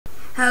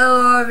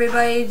Hello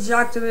everybody, it's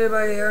Dr.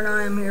 here, and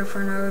I am here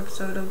for another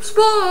episode of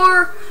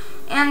Spore.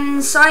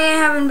 And sorry I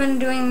haven't been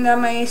doing that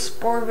many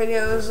Spore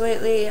videos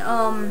lately,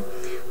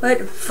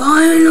 but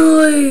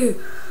finally,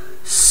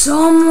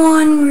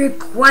 someone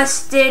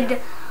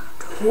requested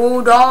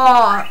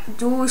to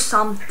do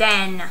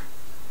something.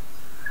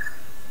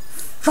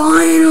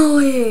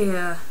 Finally!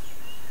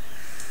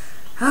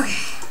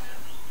 Okay.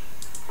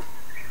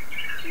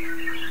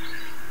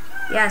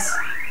 Yes.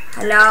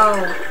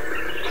 Hello.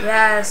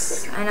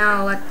 Yes, I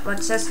know.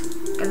 Let's just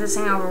get this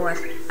thing over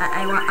with.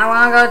 I want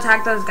to go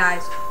attack those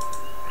guys.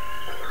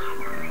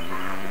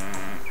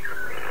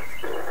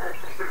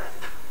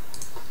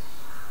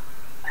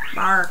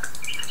 Bark.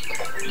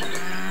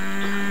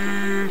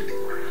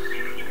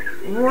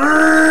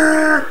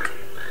 Work.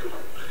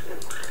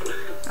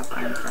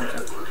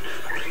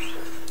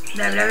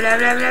 Blah, blah, blah,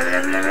 blah, blah,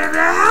 blah, blah,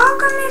 blah. How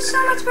come you're so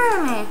much better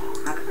than me?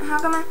 How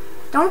come I?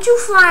 Don't you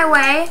fly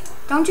away!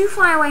 Don't you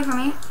fly away from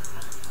me!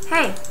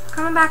 Hey,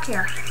 coming back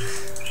here.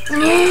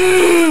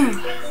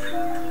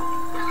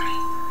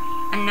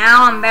 And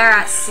now I'm better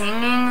at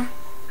singing.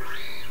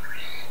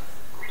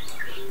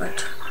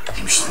 But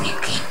I'm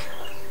sneaking.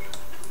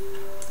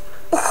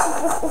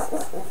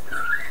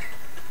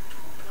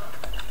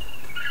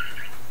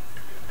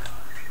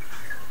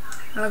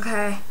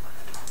 Okay.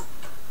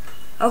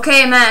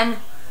 Okay, men.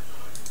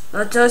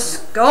 Let us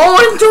go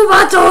into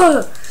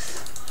battle!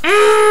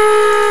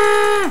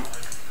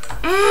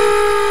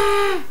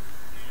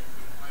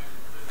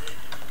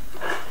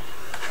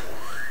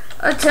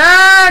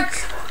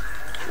 Attack!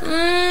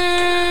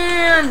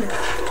 And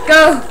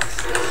go!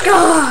 Go!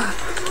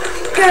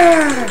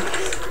 Grr!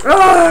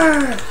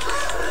 Roar!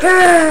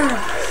 Grr!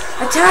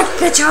 Attack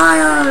the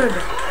child!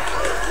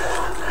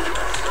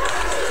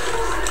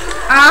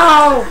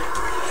 Ow!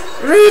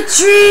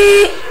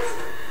 Retreat!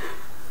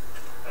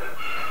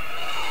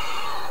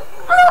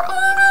 You're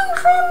eating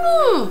from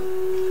me!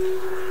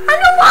 I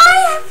know I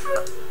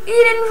have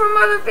eaten from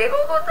other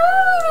people, but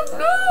don't eat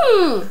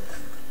me!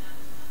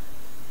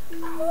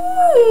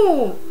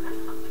 Ooh.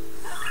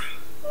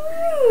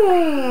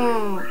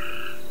 Ooh.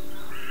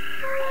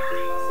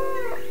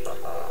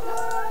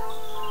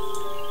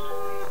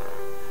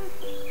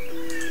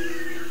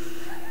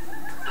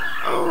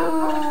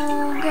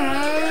 Okay.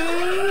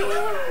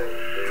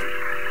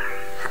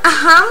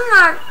 I'm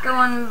not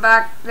going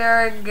back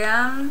there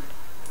again.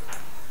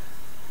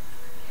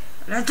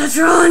 Let us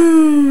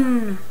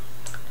run!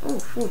 Oh,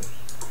 food.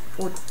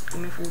 Food.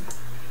 Give me food.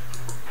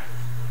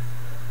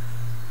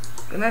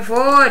 Give me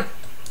food!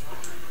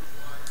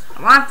 I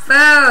want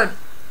food!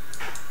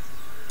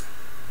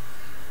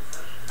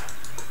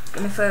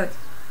 Give me food.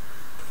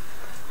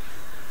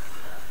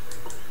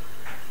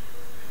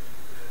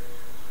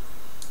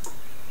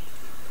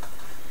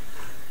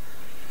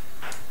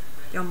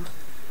 Yum.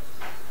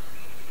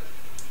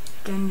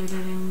 Dun, dun,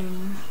 dun, dun,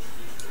 dun.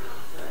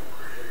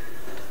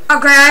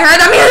 Okay, I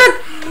heard the music!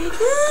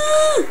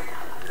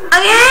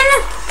 Again?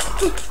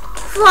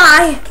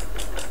 Fly!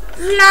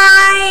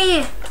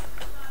 Fly!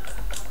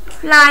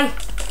 Fly!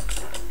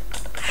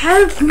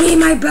 Help me,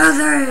 my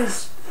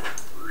brothers!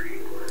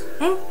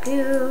 Thank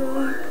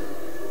you.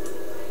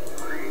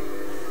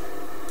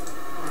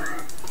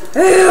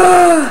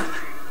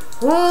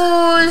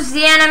 Who's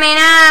the enemy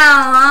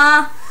now,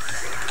 huh?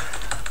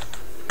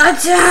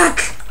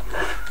 Attack!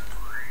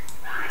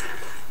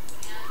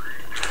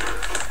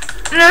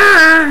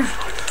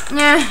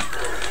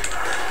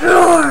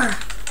 Roar!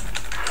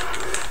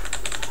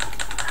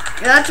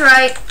 That's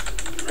right.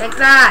 Take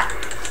that.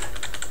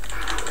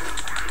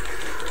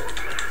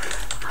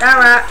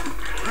 Alright.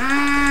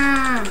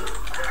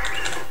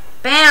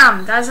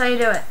 Bam! That's how you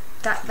do it.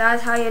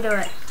 That's how you do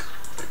it.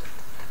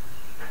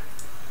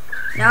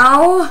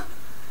 No.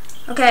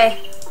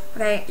 Okay.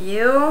 Okay,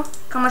 you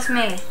come with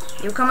me.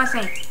 You come with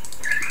me.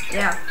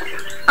 Yeah.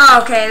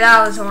 Okay,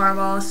 that was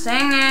horrible.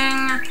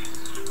 Singing.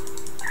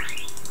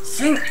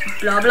 Sing.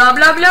 Blah, blah,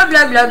 blah, blah,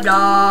 blah, blah,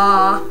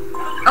 blah.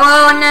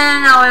 Oh,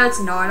 no, it's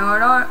no. No.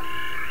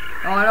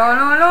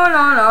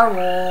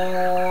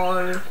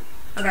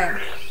 Okay.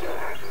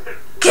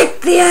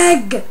 Kick the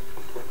egg!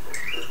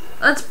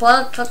 Let's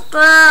play kick the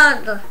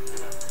egg!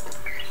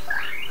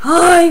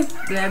 Hi!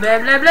 Blah, blah,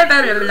 blah, blah,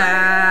 blah, blah,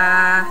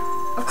 blah.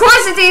 Of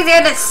course it's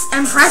easier to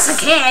impress a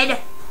kid!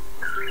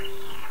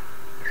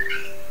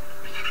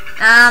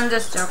 I'm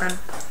just joking.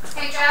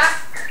 Hey,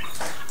 Jack.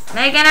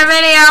 Making a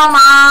video,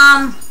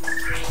 Mom!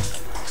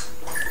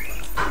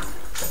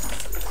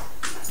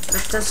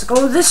 Let's just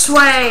go this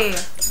way!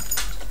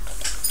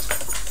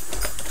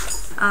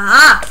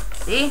 Aha!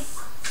 See?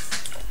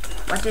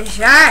 What is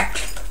that?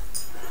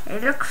 They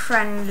look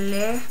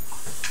friendly.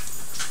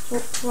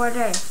 Who are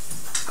they?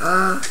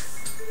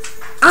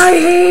 I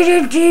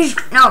hated these.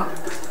 No!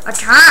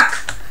 Attack!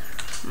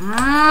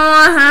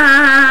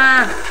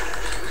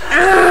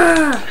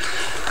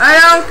 I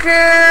don't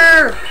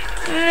care!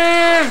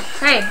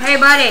 Hey,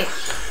 buddy!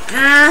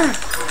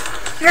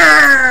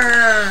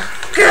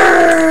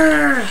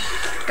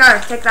 Gar,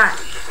 take that.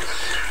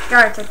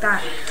 Gar, take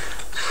that.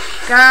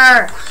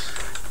 Gar.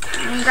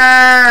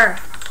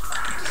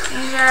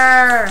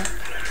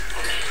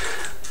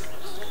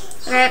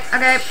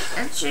 Okay,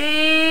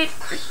 cheat.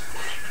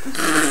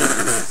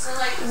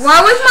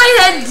 What was my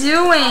head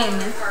doing?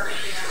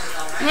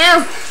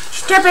 No,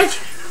 stop it.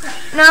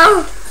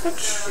 No.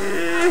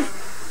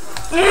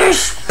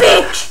 Yes,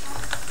 bitch.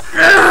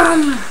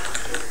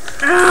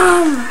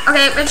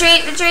 Okay,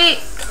 retreat.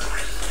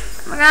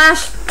 Oh my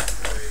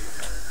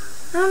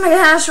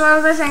gosh.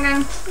 What was I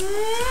thinking?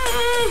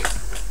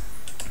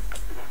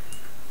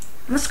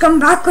 Must come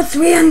back with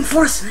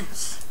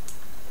reinforcements.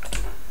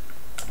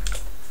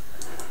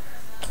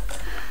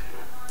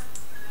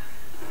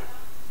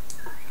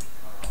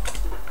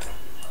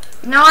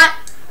 You know what?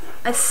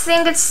 I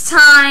think it's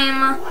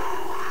time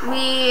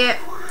we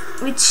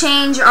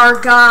change our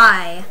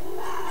guy.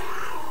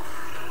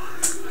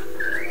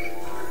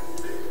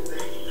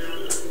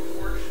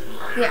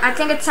 Yeah, I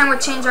think it's time we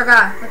change our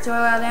guy. Let's do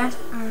all that.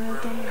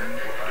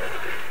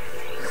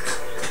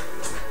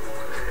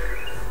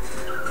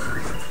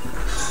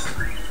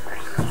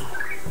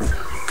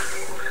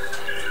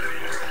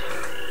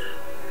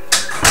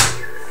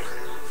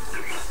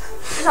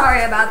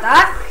 Sorry about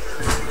that.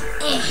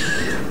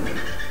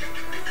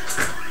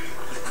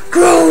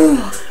 Go!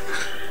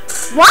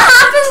 What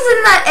happens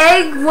in that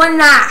egg when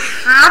that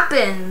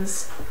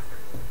happens?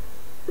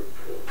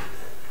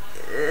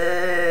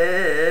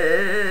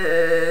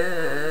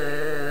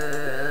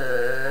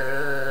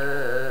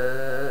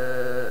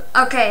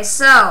 Okay,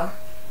 so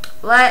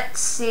let's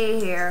see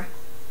here.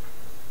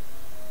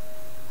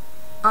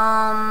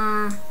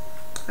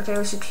 Okay,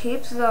 we should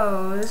keep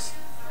those.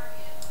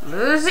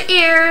 Lose the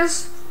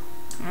ears.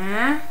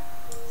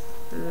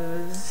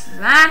 Lose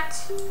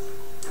that.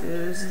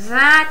 Lose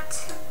that.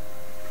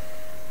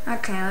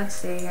 Okay, let's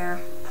see here.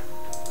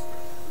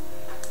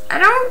 I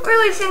don't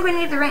really think we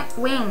need the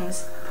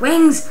wings.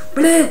 Wings!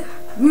 Bleh!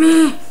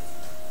 Meh!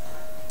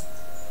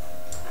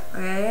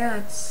 Okay,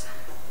 let's...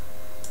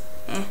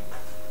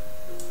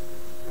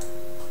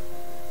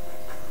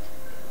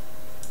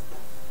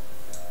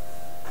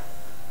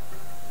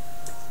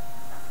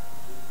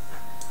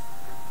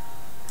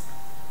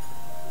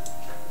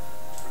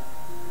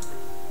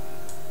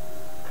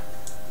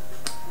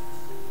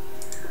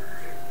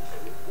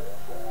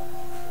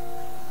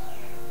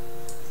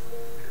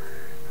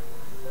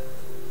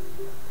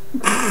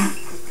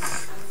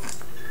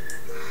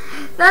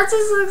 That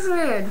just looks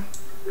weird.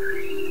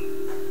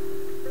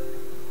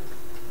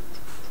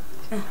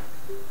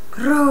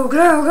 Grow.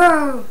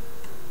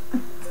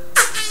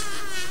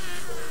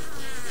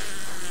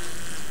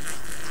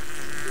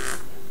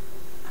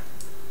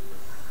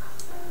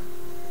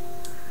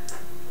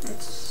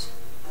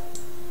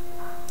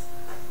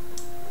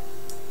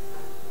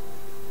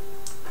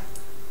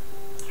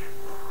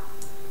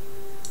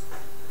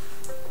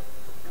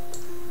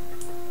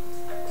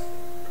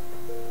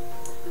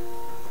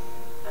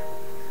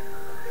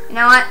 You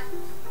know what?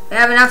 We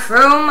have enough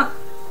room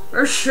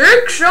for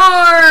 6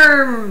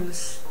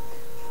 arms!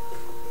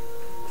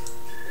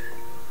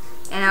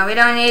 You know, we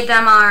don't need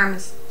them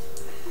arms.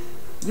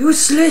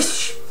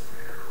 Useless!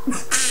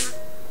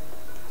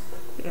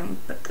 We can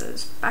put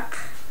those back.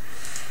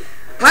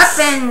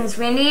 Weapons!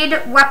 We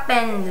need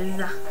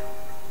weapons!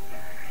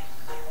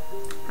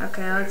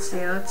 Okay, let's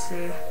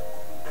see.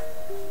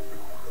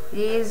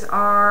 These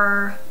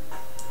are...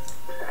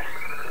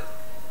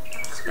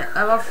 Spit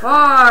level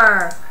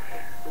 4!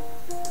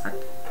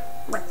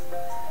 What?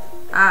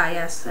 Ah,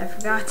 yes, I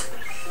forgot.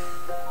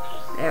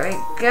 There we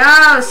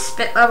go,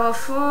 spit level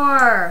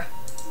 4.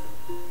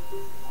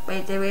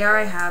 Wait, did we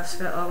already have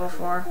spit level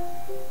 4?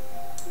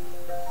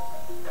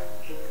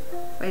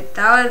 Wait,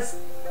 that was...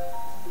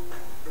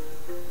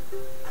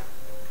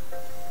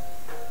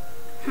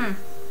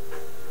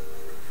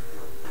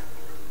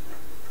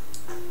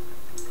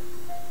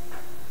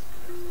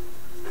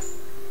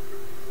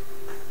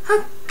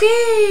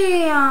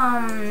 Okay,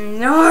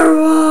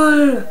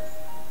 narwhal!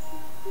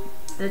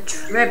 The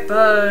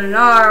triple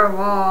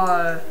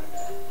narwhal!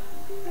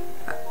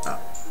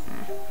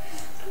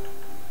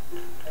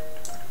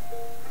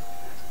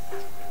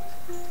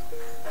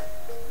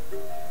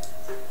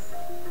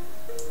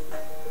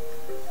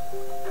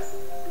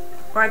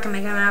 Or I can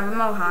make him have a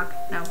mohawk.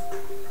 No.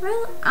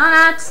 Really?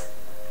 Not.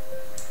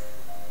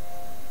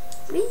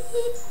 Bleep.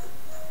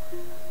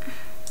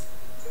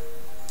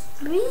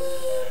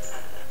 Bleep.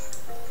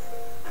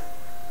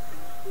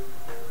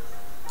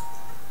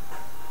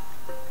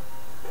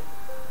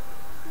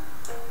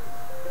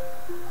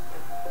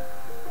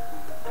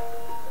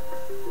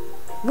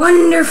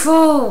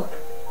 Wonderful!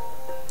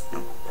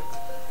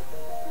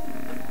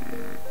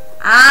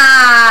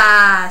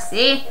 Ah,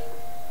 see?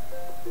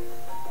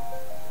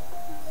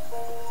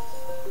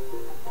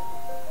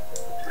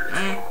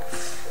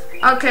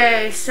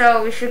 Okay,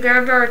 so we should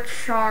get our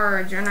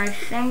charge, and I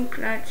think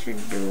that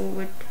should do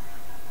with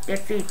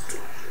defeat.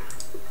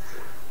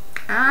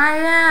 Ah,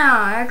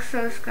 yeah,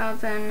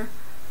 exoskeleton.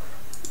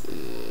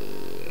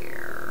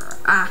 Here.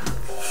 Ah,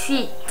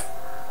 feet.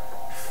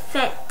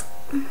 Fit.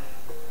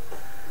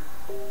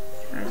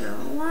 There's a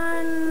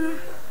 1.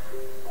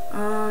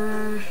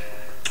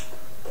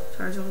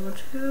 Charge level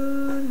 2.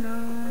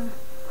 No.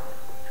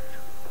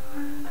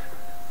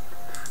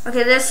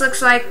 Okay, this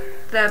looks like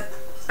the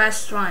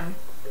best one.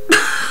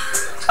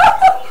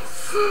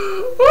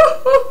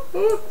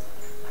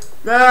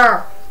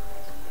 There.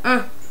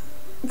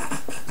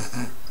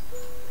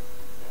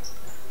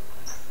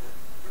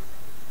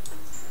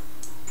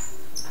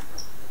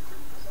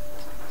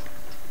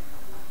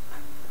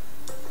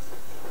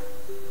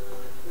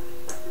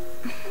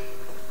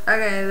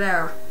 Okay,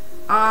 there.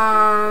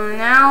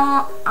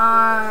 Now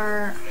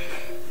our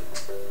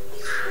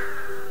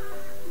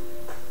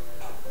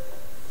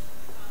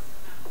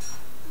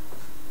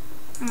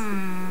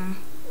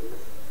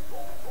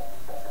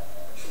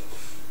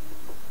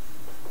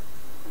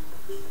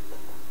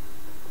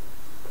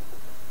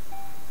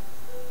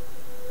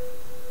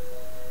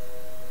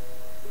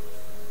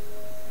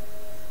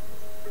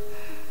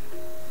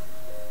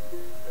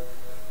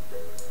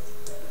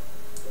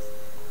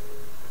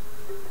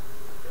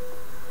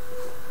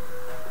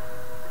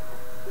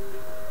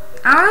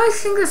I don't really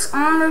think this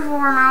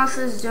omnivore mouse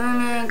is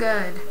doing any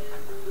good.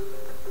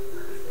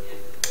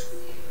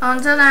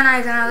 Until then,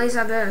 I can at least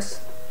have this.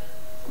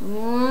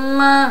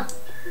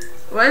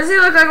 What does he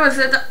look like with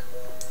it?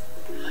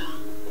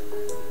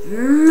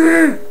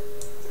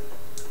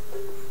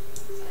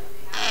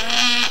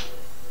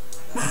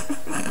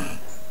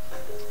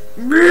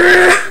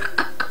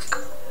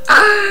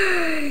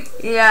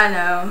 Yeah,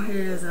 no,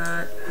 he does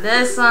not.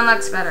 This one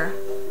looks better.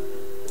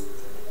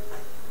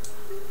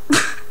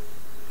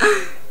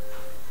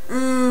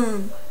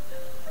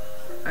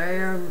 I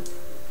am.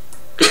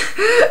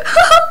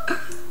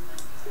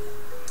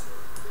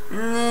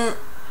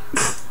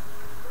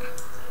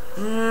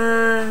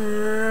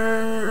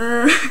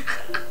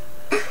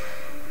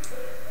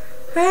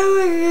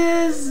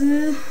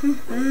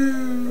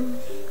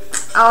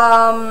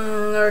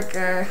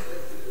 Okay.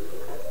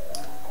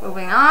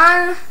 Moving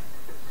on.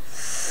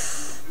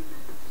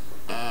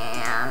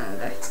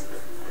 And a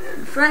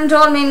friend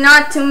told me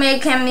not to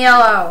make him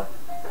yellow.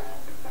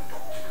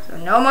 So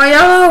no more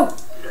yellow.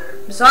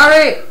 I'm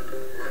sorry.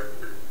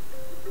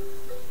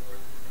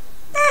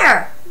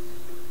 There.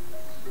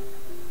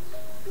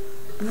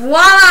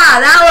 Voila!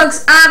 That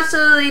looks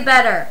absolutely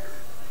better.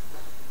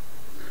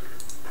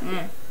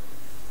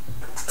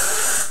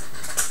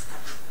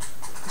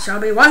 Shall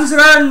be once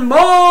again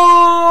mine.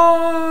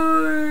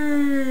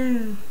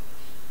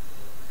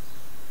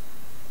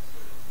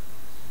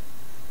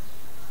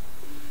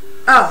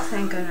 Oh,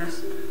 thank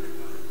goodness.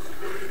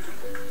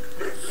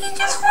 He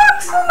just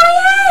walked through my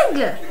egg.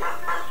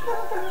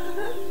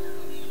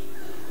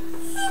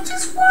 He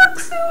just walked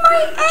through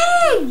my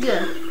egg.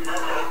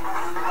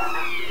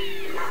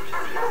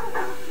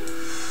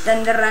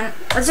 Dun, dun, dun.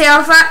 Let's see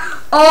how far.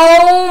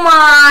 Oh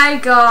my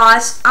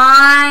gosh!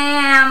 I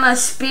am a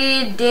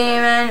speed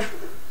demon.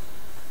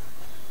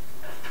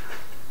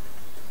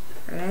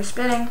 They're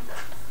spitting.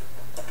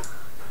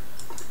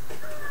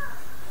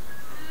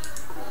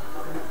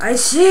 I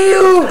see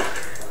you!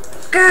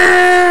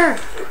 Grr!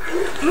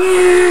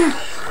 Yeah.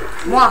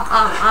 Wah,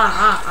 ah, ah,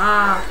 ah,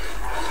 ah.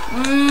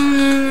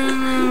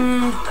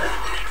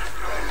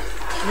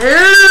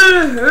 Kill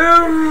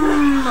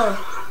him!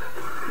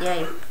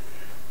 Yay.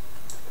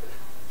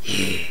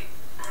 He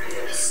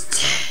is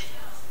dead.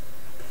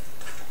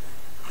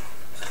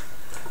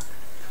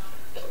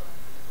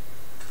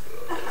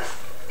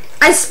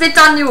 I spit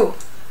on you!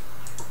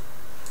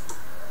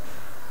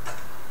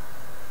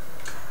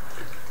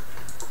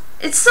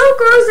 It's so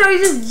gross how he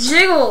just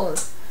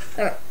jiggles.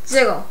 Okay,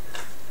 jiggle.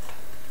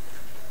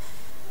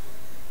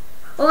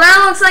 Well,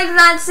 that looks like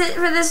that's it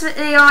for this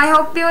video. I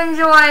hope you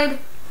enjoyed.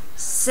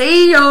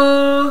 See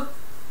ya!